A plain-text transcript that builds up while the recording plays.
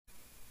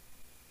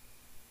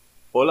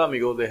Hola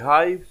amigos de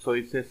Hive,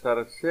 soy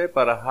César C.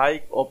 Para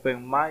Hive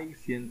Open Mic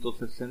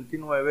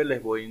 169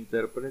 les voy a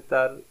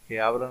interpretar Que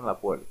abran la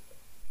puerta.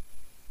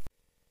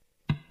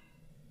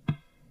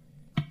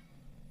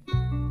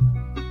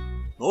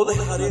 No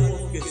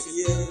dejaremos que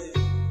cierre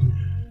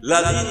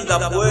la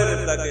linda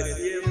puerta que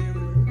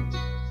siempre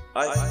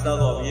ha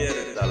estado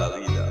abierta a la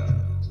vida.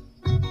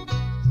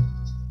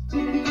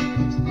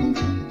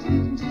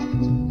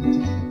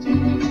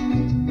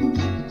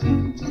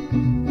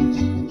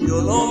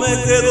 Yo no me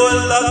quedo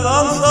en la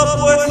casa,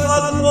 pues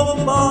al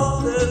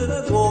combate me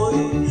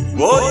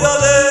voy a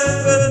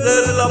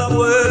defender la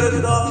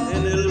puerta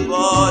en el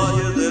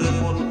valle del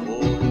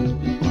Molboy.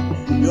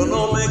 Yo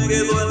no me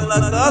quedo en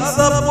la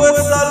casa, pues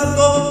al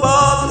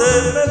combate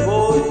me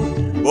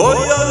voy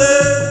a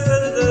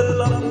defender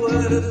la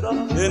puerta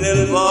en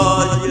el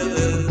valle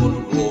del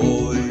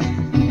Molboy.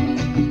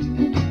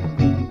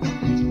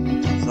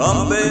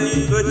 San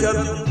Benito,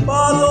 échate un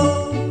palo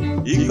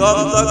y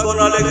canta con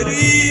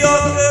alegría,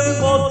 que en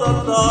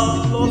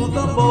Puertas los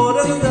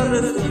tambores te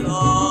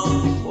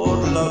resuenan por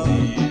la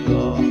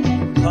vida.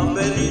 San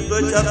Benito,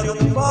 échate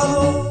un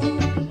palo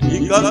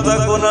y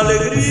canta con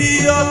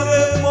alegría, que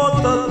en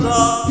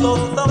Puertas los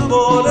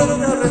tambores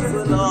te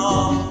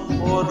resuenan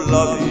por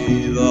la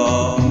vida.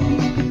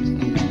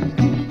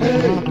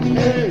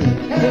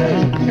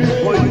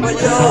 Voy para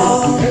allá,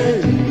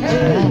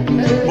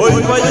 voy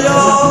para allá.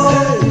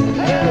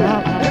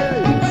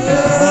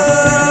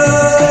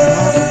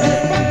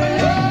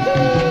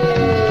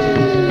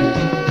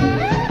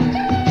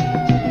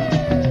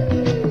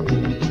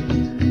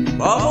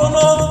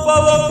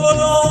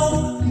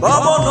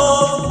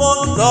 Vámonos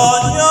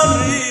montaña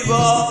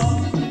arriba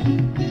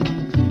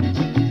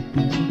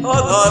a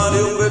darle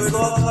un beso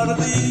al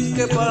jardín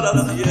que para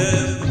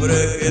siempre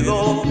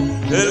quedó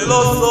en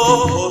los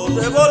ojos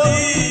de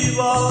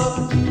Bolívar.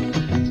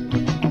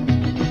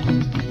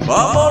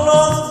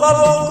 Vámonos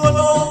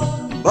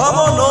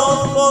vámonos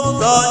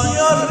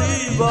montaña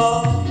arriba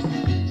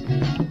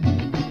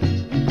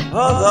a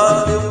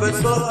darle un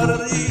beso al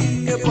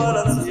jardín que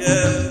para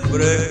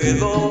siempre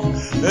quedó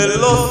en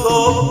los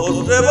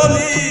ojos de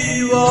Bolívar.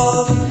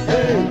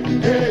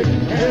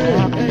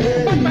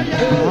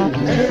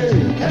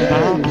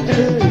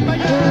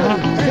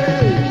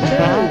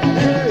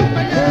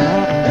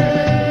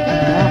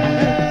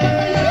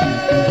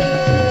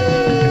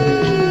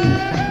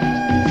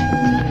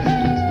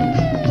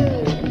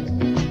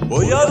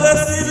 Voy a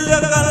decirle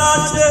a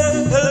Canache,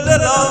 el de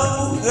las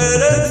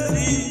mujeres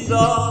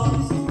lindas,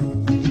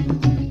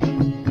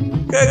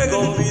 que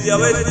convide a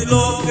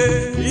Betiloque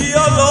y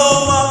a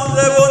Lomas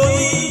de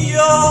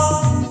Bonilla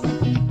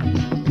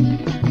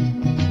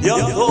y a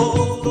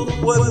todos los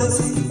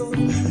pueblecitos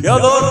que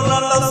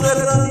adornan la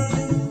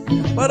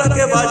serranía, para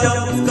que vayan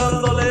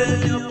buscando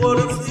leña por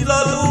si la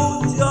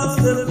lucha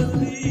se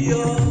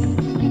enfría.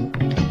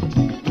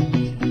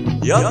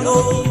 Y a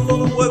todos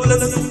los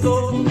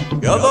pueblecitos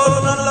que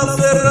adornan la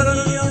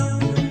serranía,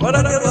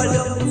 para que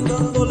vayan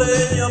buscando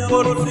leña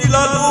por si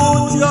la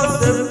lucha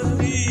se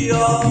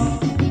enfría.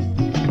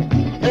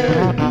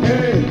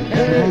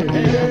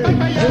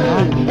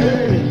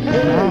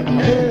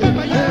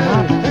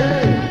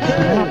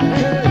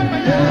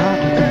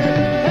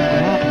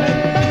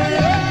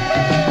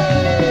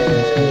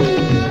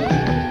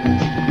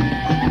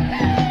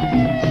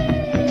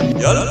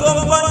 Y al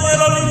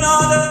compañero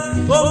Linares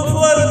con su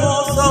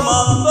hermosa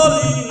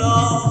mandolina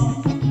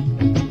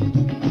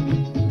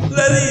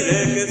le diré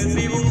que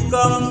escriba un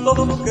canto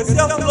que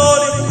sea flor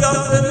y sea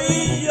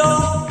semilla,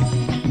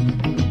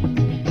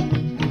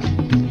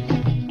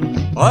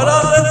 para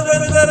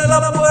defender la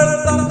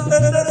puerta,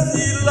 es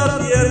decir, la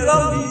tierra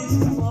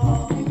misma.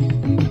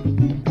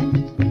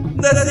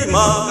 De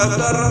Simancas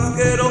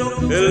Carrasquero,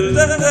 el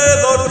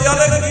tejedor de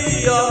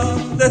alegría,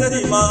 de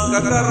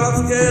Simancas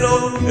Carrasquero,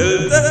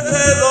 el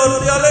tejedor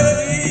de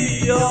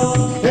alegría.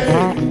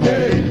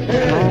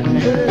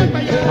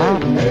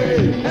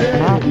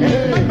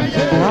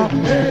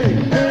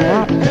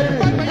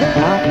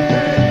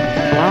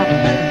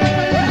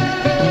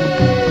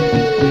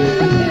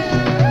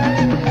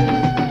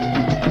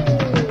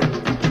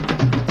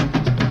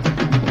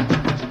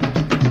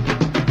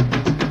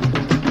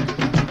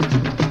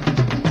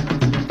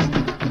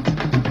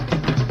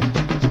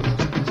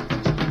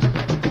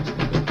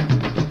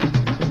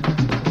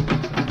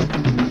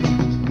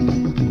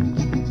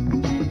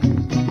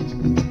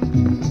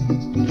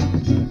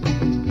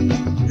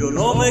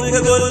 No me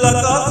quedo en la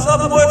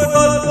casa, pues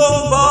al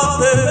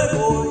combate me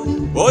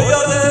voy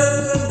a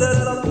defender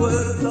la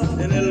puerta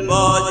en el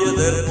valle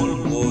del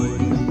Molboy.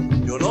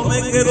 Yo no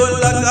me quedo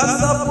en la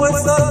casa,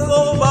 pues al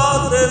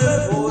combate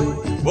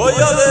me voy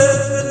a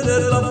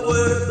defender la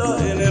puerta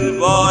en el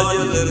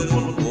valle del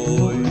Molboy.